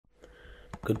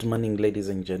Good morning, ladies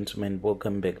and gentlemen.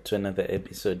 Welcome back to another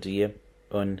episode here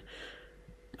on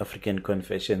African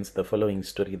Confessions. The following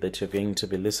story that you're going to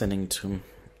be listening to,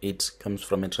 it comes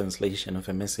from a translation of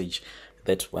a message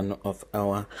that one of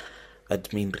our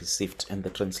admin received, and the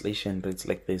translation reads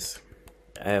like this.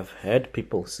 I have heard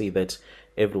people say that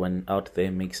everyone out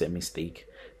there makes a mistake,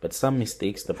 but some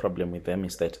mistakes, the problem with them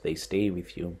is that they stay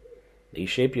with you. They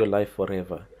shape your life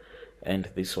forever, and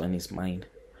this one is mine.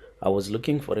 I was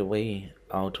looking for a way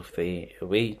out of a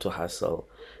way to hustle,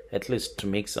 at least to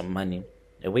make some money,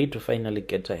 a way to finally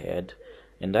get ahead,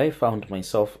 and I found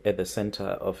myself at the center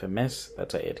of a mess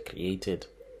that I had created.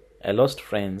 I lost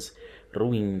friends,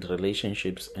 ruined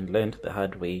relationships, and learned the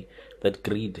hard way that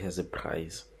greed has a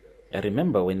price. I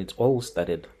remember when it all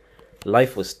started.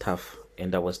 Life was tough,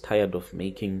 and I was tired of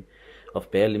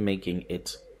barely making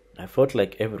it. I felt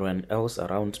like everyone else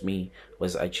around me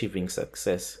was achieving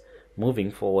success,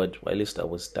 moving forward, whilst I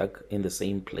was stuck in the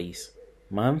same place.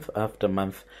 Month after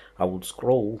month, I would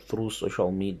scroll through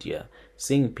social media,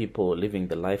 seeing people living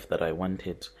the life that I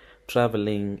wanted,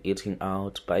 traveling, eating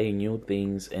out, buying new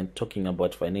things, and talking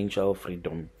about financial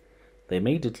freedom. They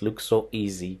made it look so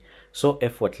easy, so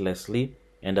effortlessly,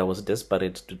 and I was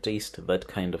desperate to taste that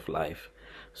kind of life.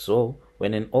 So,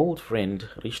 when an old friend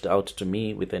reached out to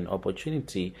me with an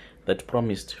opportunity that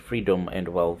promised freedom and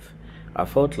wealth, I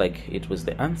felt like it was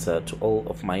the answer to all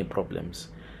of my problems.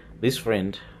 This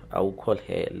friend, I will call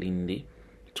her Lindy,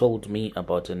 told me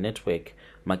about a network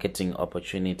marketing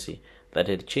opportunity that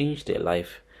had changed her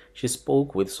life. She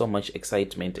spoke with so much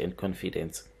excitement and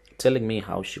confidence, telling me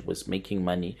how she was making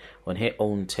money on her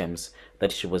own terms,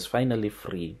 that she was finally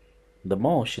free. The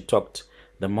more she talked,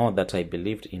 the more that I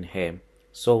believed in her.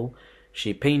 So,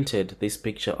 she painted this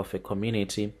picture of a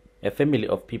community, a family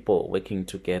of people working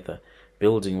together,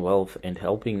 building wealth and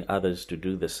helping others to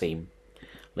do the same.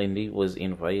 Lindy was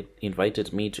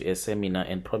invited me to a seminar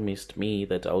and promised me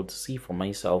that I would see for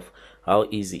myself how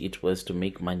easy it was to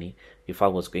make money if I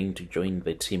was going to join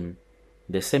the team.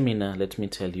 The seminar, let me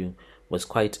tell you, was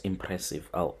quite impressive,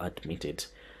 I'll admit it.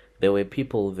 There were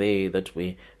people there that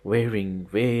were wearing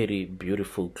very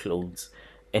beautiful clothes,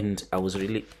 and I was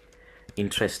really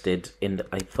interested, and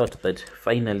I thought that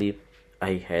finally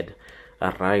I had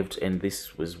arrived and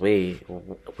this was where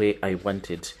I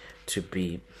wanted to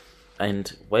be.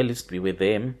 And whilst we were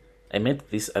there, I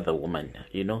met this other woman.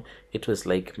 It was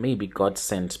like maybe God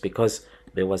sent, because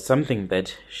there was something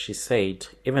that she said,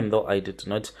 even though I did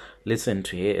not listen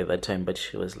to her at that time, but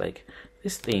she was like,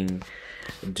 this thing,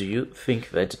 do you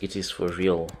think that it is for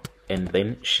real? And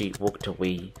then she walked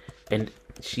away, and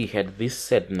she had this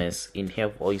sadness in her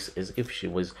voice, as if she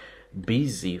was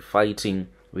busy fighting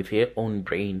with her own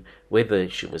brain whether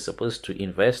she was supposed to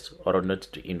invest or not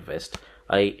to invest.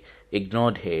 I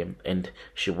ignored her and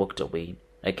she walked away.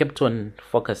 I kept on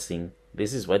focusing.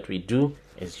 This is what we do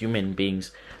as human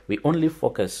beings. We only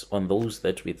focus on those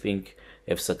that we think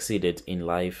have succeeded in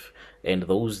life, and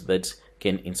those that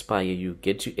can inspire you,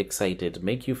 get you excited,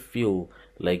 make you feel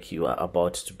like you are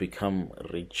about to become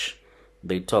rich.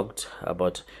 They talked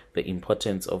about the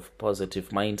importance of positive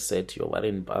mindset, your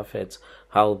Warren Buffett,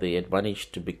 how they had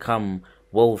managed to become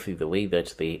wealthy the way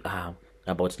that they are,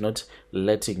 about not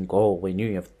letting go when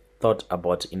you have thought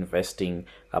about investing,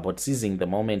 about seizing the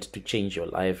moment to change your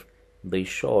life. They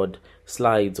showed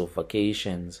slides of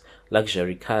vacations,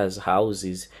 luxury cars,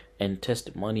 houses, and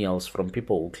testimonials from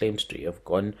people who claimed to have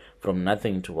gone from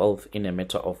nothing to wealth in a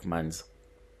matter of months.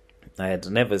 I had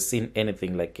never seen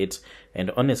anything like it,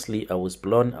 and honestly, I was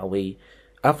blown away.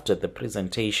 After the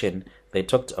presentation, they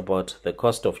talked about the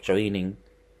cost of joining.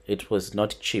 It was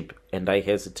not cheap, and I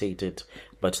hesitated,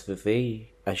 but they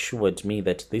assured me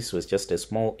that this was just a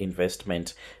small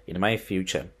investment in my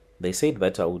future. They said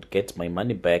that I would get my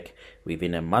money back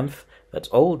within a month, that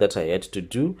all that I had to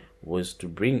do was to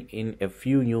bring in a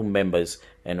few new members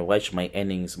and watch my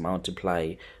earnings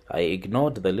multiply. I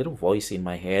ignored the little voice in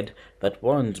my head that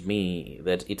warned me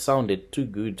that it sounded too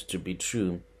good to be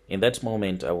true. In that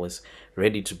moment, I was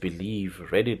ready to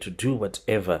believe, ready to do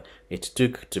whatever it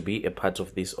took to be a part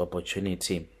of this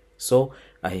opportunity. So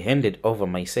I handed over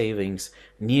my savings,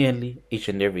 nearly each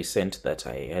and every cent that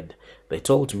I had. They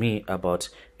told me about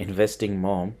investing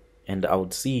more and I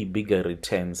would see bigger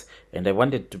returns, and I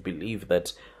wanted to believe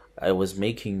that I was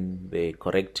making the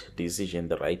correct decision,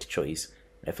 the right choice.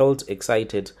 I felt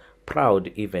excited,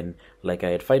 proud even, like I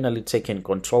had finally taken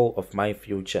control of my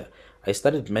future. I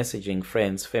started messaging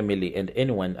friends, family, and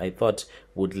anyone I thought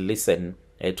would listen.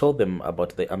 I told them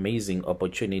about the amazing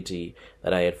opportunity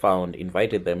that I had found,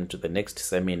 invited them to the next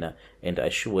seminar, and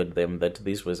assured them that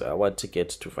this was our ticket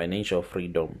to financial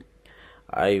freedom.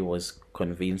 I was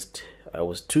convinced I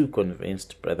was too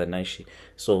convinced, Brother Nashi.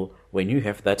 So when you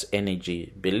have that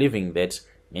energy, believing that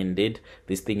indeed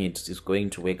this thing is going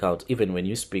to work out, even when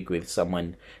you speak with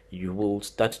someone, you will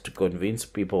start to convince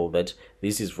people that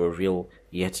this is for real,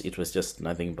 yet it was just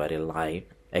nothing but a lie.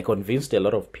 I convinced a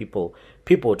lot of people.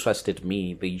 People trusted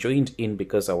me. They joined in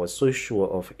because I was so sure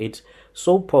of it,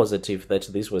 so positive that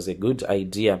this was a good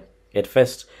idea. At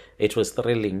first, it was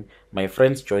thrilling. My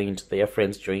friends joined, their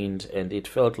friends joined, and it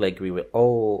felt like we were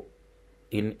all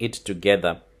in it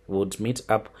together. We would meet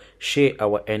up, share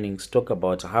our earnings, talk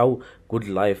about how good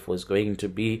life was going to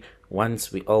be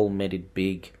once we all made it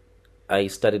big. I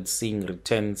started seeing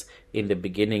returns in the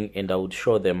beginning, and I would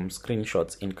show them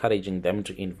screenshots encouraging them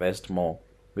to invest more.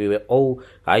 We were all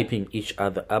hyping each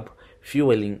other up,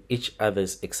 fueling each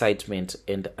other's excitement,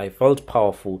 and I felt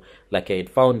powerful, like I had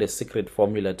found a secret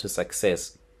formula to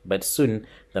success. But soon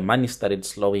the money started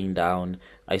slowing down.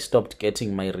 I stopped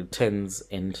getting my returns,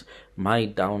 and my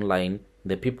downline,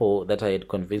 the people that I had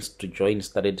convinced to join,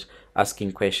 started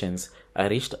asking questions. I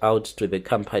reached out to the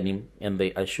company, and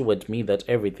they assured me that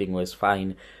everything was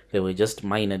fine. There were just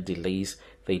minor delays.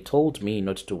 They told me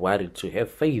not to worry, to have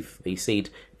faith, they said,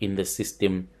 in the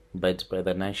system. But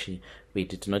Brother Nashi, we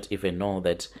did not even know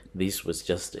that this was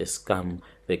just a scam.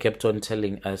 They kept on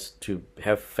telling us to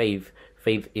have faith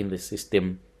in the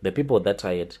system. The people that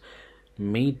I had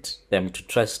made them to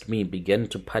trust me began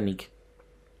to panic,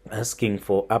 asking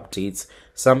for updates,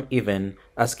 some even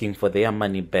asking for their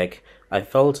money back. I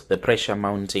felt the pressure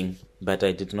mounting, but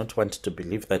I did not want to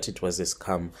believe that it was a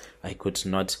scam. I could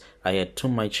not. I had too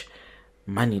much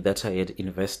money that I had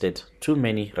invested, too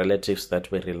many relatives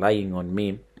that were relying on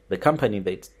me. The company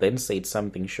then said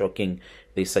something shocking.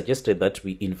 They suggested that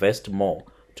we invest more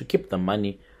to keep the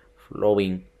money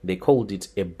flowing. They called it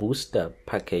a booster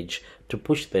package to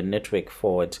push the network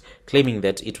forward, claiming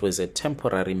that it was a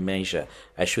temporary measure.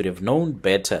 I should have known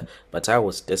better, but I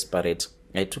was desperate.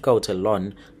 I took out a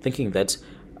loan, thinking that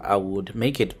I would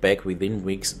make it back within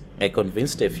weeks. I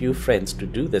convinced a few friends to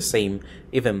do the same,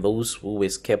 even those who were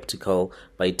skeptical,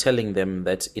 by telling them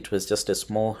that it was just a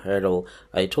small hurdle.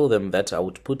 I told them that I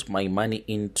would put my money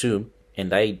in too,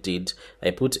 and I did. I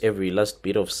put every last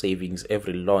bit of savings,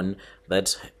 every loan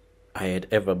that I had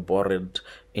ever borrowed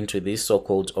into this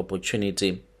so-called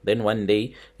opportunity. Then one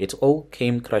day, it all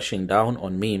came crashing down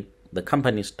on me. The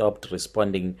company stopped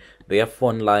responding. Their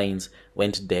phone lines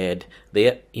went dead.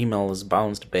 Their emails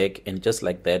bounced back, and just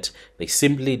like that, they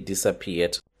simply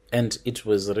disappeared. And it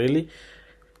was really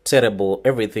terrible.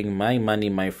 Everything, my money,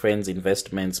 my friends'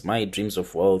 investments, my dreams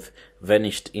of wealth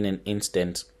vanished in an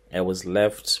instant. I was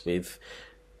left with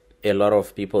a lot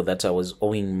of people that I was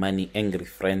owing money, angry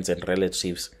friends and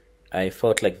relatives. I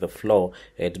felt like the floor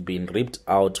had been ripped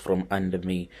out from under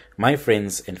me. My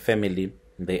friends and family,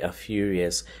 they are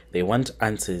furious. They want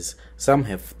answers. Some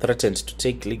have threatened to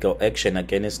take legal action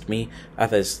against me.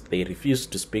 Others, they refuse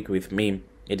to speak with me.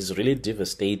 It is really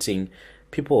devastating.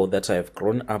 People that I have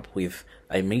grown up with,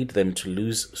 I made them to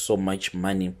lose so much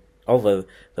money. Over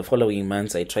the following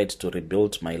months, I tried to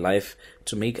rebuild my life,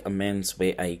 to make amends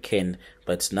where I can.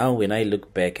 But now when I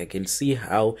look back, I can see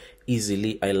how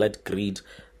easily I let greed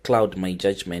cloud my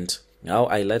judgment. How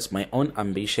I let my own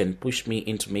ambition push me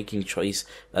into making choice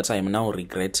that I am now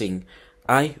regretting.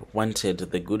 I wanted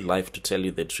the good life, to tell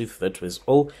you the truth. That was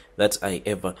all that I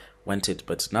ever wanted.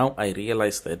 But now I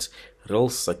realize that real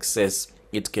success,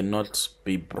 it cannot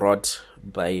be brought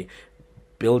by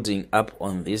building up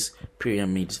on these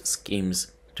pyramid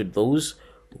schemes. To those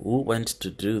who want to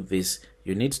do this,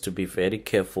 you need to be very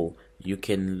careful. You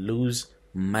can lose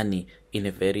money in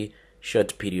a very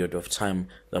short period of time.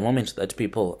 The moment that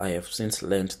people, I have since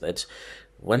learned that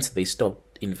once they stop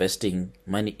investing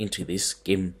money into this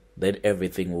scheme, then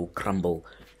everything will crumble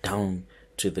down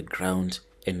to the ground.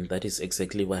 And that is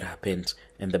exactly what happened.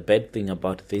 And the bad thing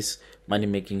about these money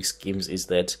making schemes is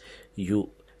that you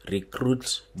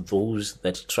recruit those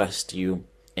that trust you,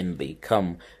 and they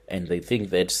come and they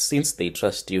think that since they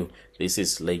trust you, this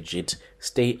is legit.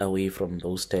 Stay away from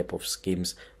those type of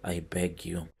schemes, I beg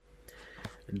you.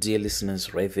 Dear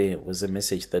listeners, right there was a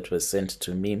message that was sent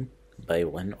to me by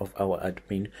one of our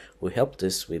admin who helped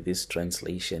us with this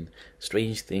translation.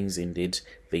 Strange things indeed,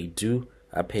 they do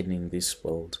happen in this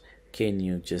world. Can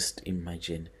you just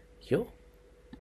imagine? Yo.